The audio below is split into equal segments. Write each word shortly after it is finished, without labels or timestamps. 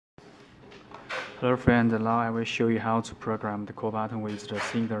Hello friend, now I will show you how to program the call button with the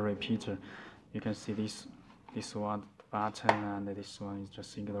single repeater. You can see this one button and this one is the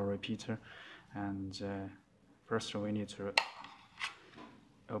single repeater. And first we need to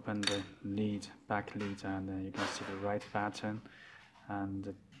open the lid, back lid, and you can see the right button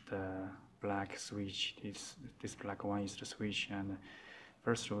and the black switch. This black one is the switch. And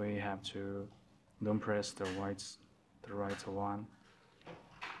first we have to don't press the right one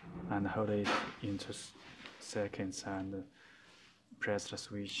and hold it into seconds and press the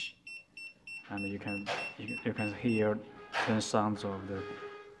switch, and you can hear 10 sounds of the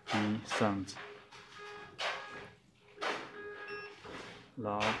B sound.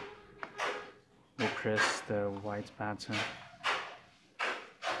 Now we press the white button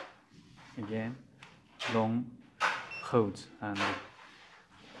again, long hold, and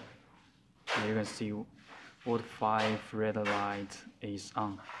you can see what 5 red light is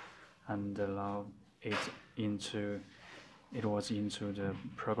on, and now it was into the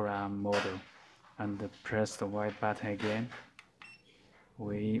program model. And press the white button again.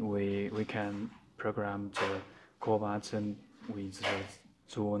 We can program the call button with the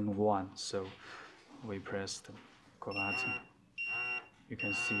Z09. So we press the call button. You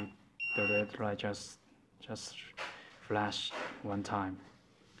can see the red light just flash one time,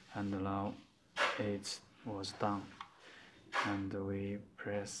 and now it was done. And we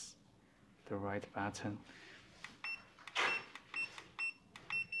press the right button,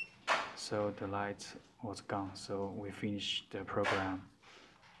 so the light was gone. So we finished the program.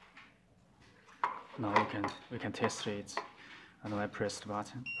 Now we can test it. And when I press the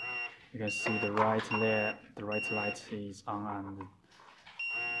button, you can see the right light is on, and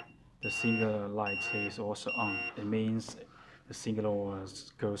the single light is also on. It means the signal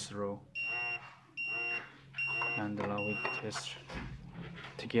was go through. And now we test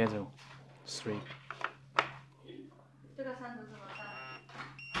together 3. 这个扇子怎么扇？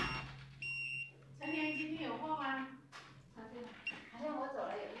陈年今天有货吗？啊对了，好像我走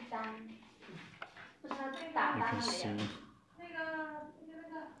了有一单，不知道这打单了没有？那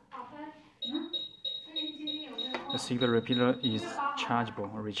个好分，陈年今天有那个货。The single repeater is chargeable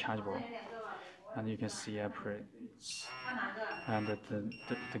or rechargeable, and you can see and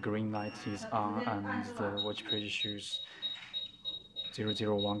the green light is on, and the watch page shows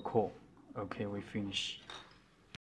 001 call. Okay, we finish.